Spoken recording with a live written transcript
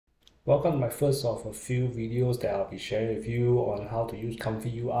Welcome to my first of a few videos that I'll be sharing with you on how to use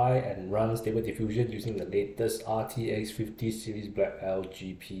Comfyui and run Stable Diffusion using the latest RTX 50 series Blackwell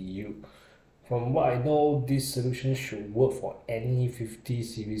GPU. From what I know, this solution should work for any 50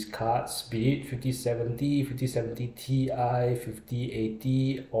 series cards, be it 5070, 5070 Ti,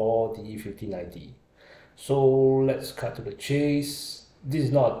 5080 or the 5090. So let's cut to the chase. This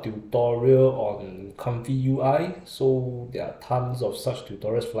is not a tutorial on Comfyui, so there are tons of such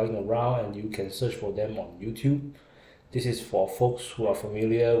tutorials flying around and you can search for them on YouTube. This is for folks who are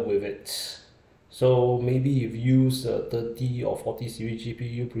familiar with it. So maybe you've used a 30 or 40 series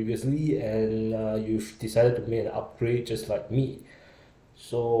GPU previously and you've decided to make an upgrade just like me.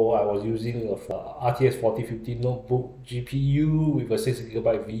 So I was using a RTX 4050 notebook GPU with a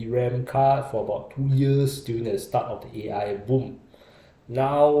 6GB VRAM card for about 2 years during the start of the AI boom.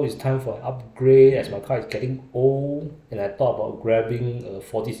 Now it's time for an upgrade as my card is getting old and I thought about grabbing a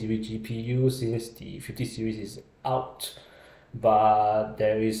 40 series GPU since the 50 series is out, but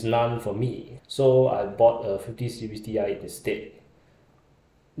there is none for me. So I bought a 50 series Ti instead.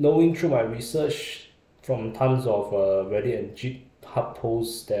 Knowing through my research from tons of Reddit and GitHub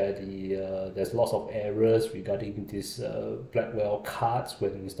posts that there's lots of errors regarding this Blackwell cards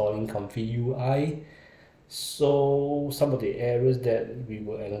when installing Comfyui. So some of the errors that we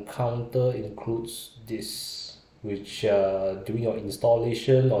will encounter includes this, which during your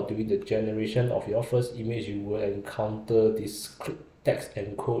installation or during the generation of your first image, you will encounter this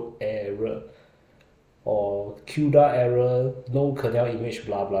CLIPTextEncode error or CUDA error, no kernel image,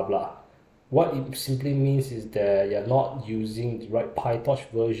 blah blah blah. What it simply means is that you're not using the right PyTorch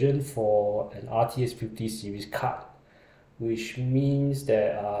version for an RTX 50 series card, which means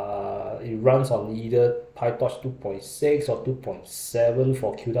that it runs on either PyTorch 2.6 or 2.7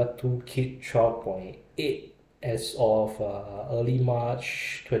 for CUDA Toolkit 12.8 as of early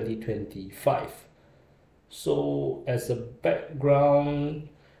March 2025. So as a background,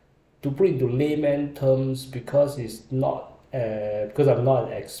 to put into layman terms, because I'm not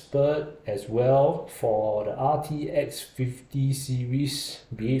an expert as well, for the RTX 50 series,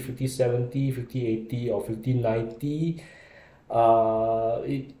 be it 5070, 5080 or 5090,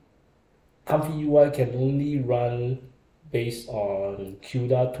 Comfyui can only run based on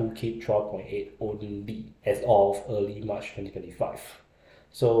CUDA Toolkit 12.8 only as of early March 2025.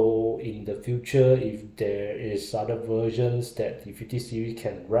 So in the future, if there is other versions that the 50 series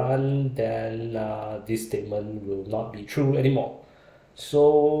can run, then this statement will not be true anymore.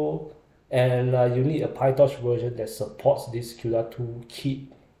 So, and you need a PyTorch version that supports this CUDA Toolkit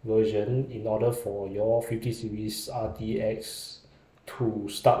version in order for your 50 series RTX to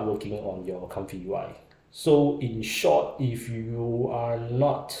start working on your Comfyui. So in short, if you are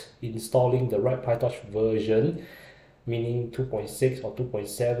not installing the right PyTorch version, meaning 2.6 or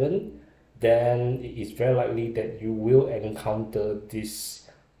 2.7, then it is very likely that you will encounter this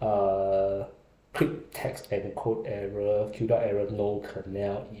CLIPTextEncode error, CUDA error, no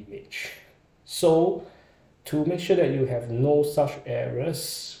kernel image. So to make sure that you have no such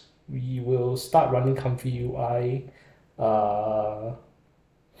errors, we will start running Comfyui.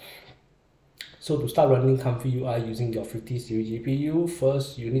 So to start running Comfyui using your 50 series GPU,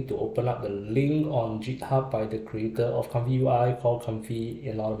 first you need to open up the link on GitHub by the creator of Comfyui called Comfy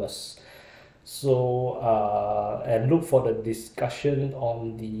Anonymous. So and look for the discussion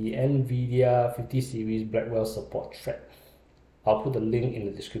on the NVIDIA 50 series Blackwell support thread. I'll put the link in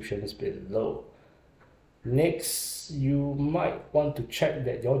the descriptions below. Next, you might want to check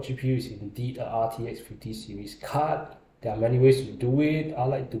that your GPU is indeed a RTX 50 series card. There are many ways to do it. I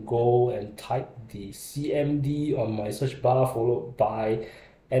like to go and type the CMD on my search bar followed by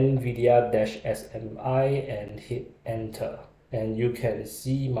NVIDIA-SMI and hit enter. And you can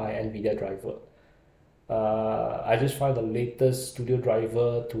see my NVIDIA driver. I just find the latest studio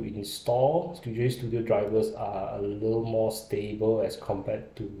driver to install. Studio drivers are a little more stable as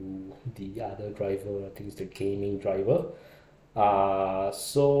compared to the other driver. I think it's the gaming driver. When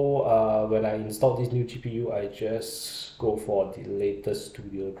I install this new GPU, I just go for the latest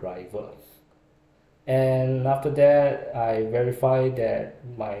studio driver. And after that, I verify that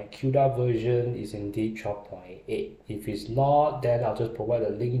my CUDA version is indeed 12.8. If it's not, then I'll just provide a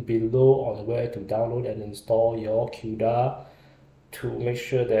link below on where to download and install your CUDA to make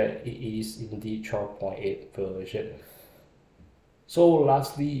sure that it is indeed 12.8 version. So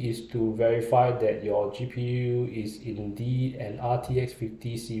lastly is to verify that your GPU is indeed an RTX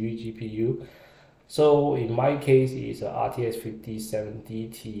 50 series GPU. So in my case, it is a RTX 5070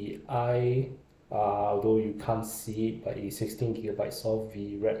 Ti, although you can't see it, but it's 16GB of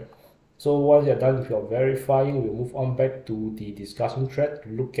VRAM. So once you're done with your verifying, we'll move on back to the discussion thread to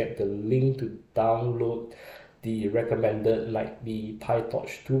look at the link to download the recommended nightly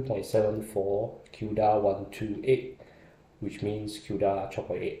PyTorch 2.74 CUDA 128, which means CUDA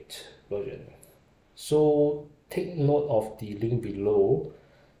 12.8 version. So take note of the link below.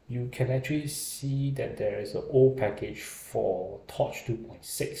 You can actually see that there is an old package for Torch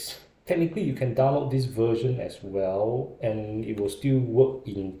 2.6. Technically, you can download this version as well, and it will still work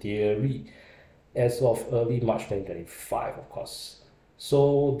in theory as of early March 2025, of course.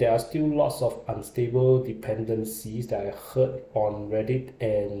 So there are still lots of unstable dependencies that I heard on Reddit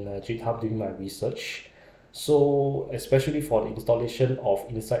and GitHub during my research. So especially for the installation of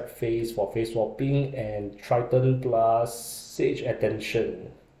inside phase for phase swapping and Triton plus Sage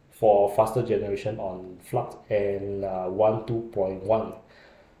Attention for faster generation on Flux and 1.2.1.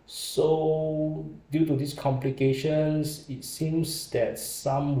 So due to these complications, it seems that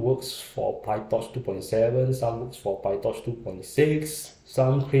some works for PyTorch 2.7, some works for PyTorch 2.6.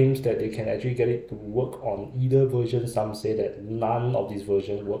 Some claims that they can actually get it to work on either version. Some say that none of these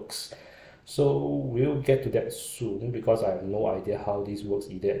versions works. So we'll get to that soon because I have no idea how this works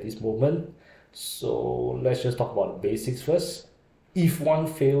either at this moment. So let's just talk about the basics first. If one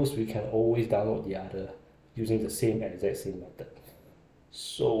fails, we can always download the other using the exact same method.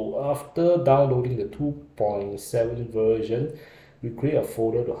 So after downloading the 2.7 version, we create a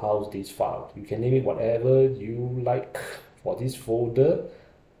folder to house this file. You can name it whatever you like for this folder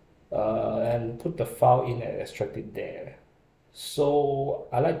and put the file in and extract it there. So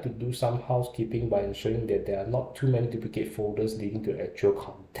I like to do some housekeeping by ensuring that there are not too many duplicate folders leading to actual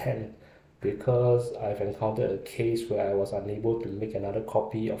content, because I've encountered a case where I was unable to make another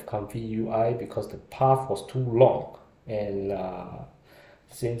copy of Comfyui because the path was too long, and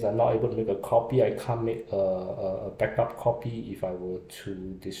since I'm not able to make a copy, I can't make a backup copy if I were to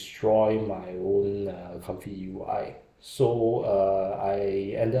destroy my own Comfyui. So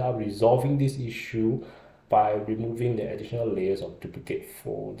I ended up resolving this issue by removing the additional layers of duplicate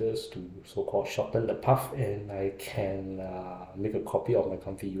folders to so-called shorten the path, and I can make a copy of my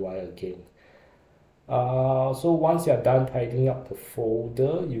Comfyui again. So once you're done tidying up the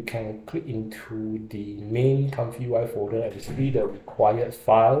folder, you can click into the main Comfyui folder and see the required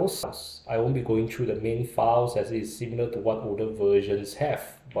files. I won't be going through the main files as it is similar to what older versions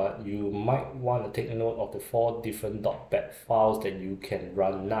have, but you might want to take note of the 4 different .bat files that you can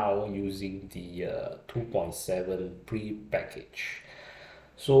run now using the 2.7 pre-package.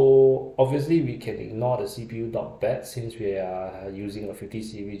 So obviously we can ignore the CPU.bat since we are using a 50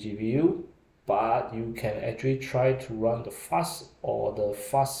 series GPU. But you can actually try to run the fast or the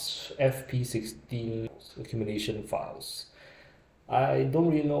fast FP16 accumulation files. I don't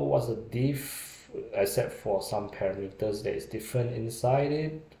really know what's the diff except for some parameters that is different inside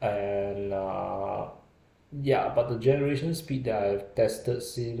it, and yeah, but the generation speed that I've tested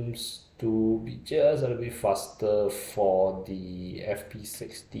seems to be just a little bit faster for the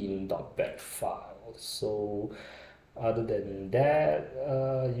FP16.bat file. So other than that,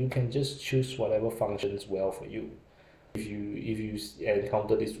 you can just choose whatever functions well for you. If you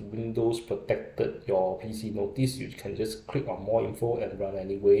encounter this Windows protected your PC notice, you can just click on more info and run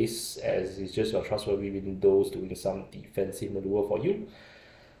anyways, as it's just your trustworthy Windows doing some defensive maneuver for you.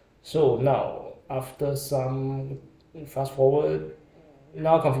 So now, after some fast forward,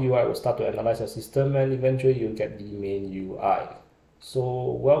 now Comfyui will start to analyze your system and eventually you'll get the main UI.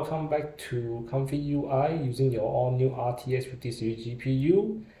 So welcome back to Comfyui using your all new RTX 50 series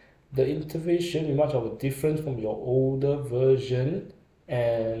GPU. The interface shouldn't be much of a difference from your older version,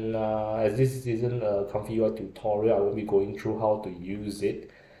 and as this isn't a Comfyui tutorial, I won't be going through how to use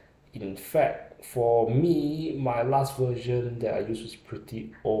it. In fact, for me, my last version that I used was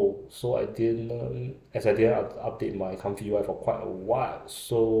pretty old, so I didn't update my Comfyui for quite a while.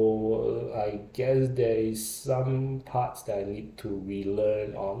 So I guess there is some parts that I need to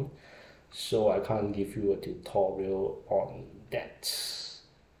relearn on, so I can't give you a tutorial on that,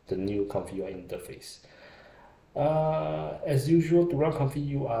 the new Comfyui interface. As usual, to run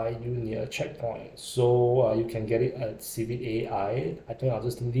Comfyui, you need a checkpoint. So you can get it at Civic AI. I think I'll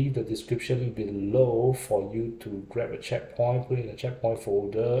just leave the description below for you to grab a checkpoint, put it in the checkpoint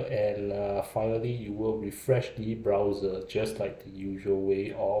folder, and finally you will refresh the browser just like the usual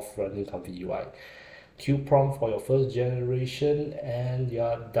way of running Comfyui. Q prompt for your first generation, and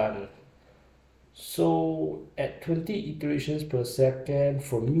you're done. So at 20 iterations per second,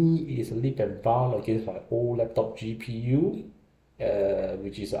 for me it is a leap and bound against my old laptop GPU,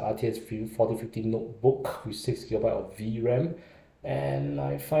 which is a RTX 4050 notebook with 6GB of VRAM, and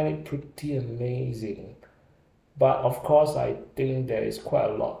I find it pretty amazing. But of course, I think there is quite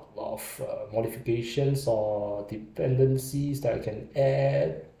a lot of modifications or dependencies that I can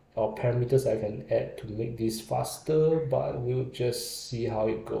add or parameters I can add to make this faster, but we'll just see how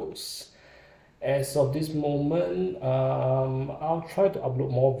it goes. As of this moment, I'll try to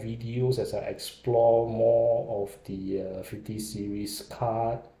upload more videos as I explore more of the 50 series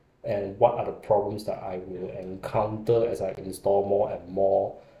card and what are the problems that I will encounter as I install more and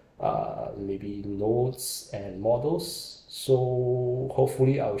more maybe nodes and models. So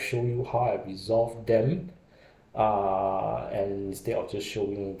hopefully I'll show you how I resolve them and instead of just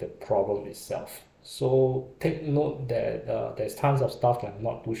showing the problem itself. So take note that there's tons of stuff that I'm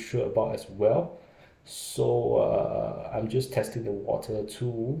not too sure about as well. So I'm just testing the water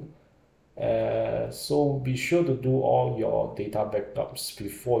too. So be sure to do all your data backups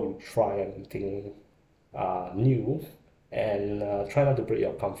before you try anything new, and try not to break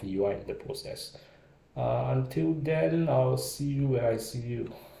your Comfyui in the process. Until then, I'll see you when I see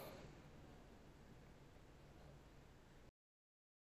you.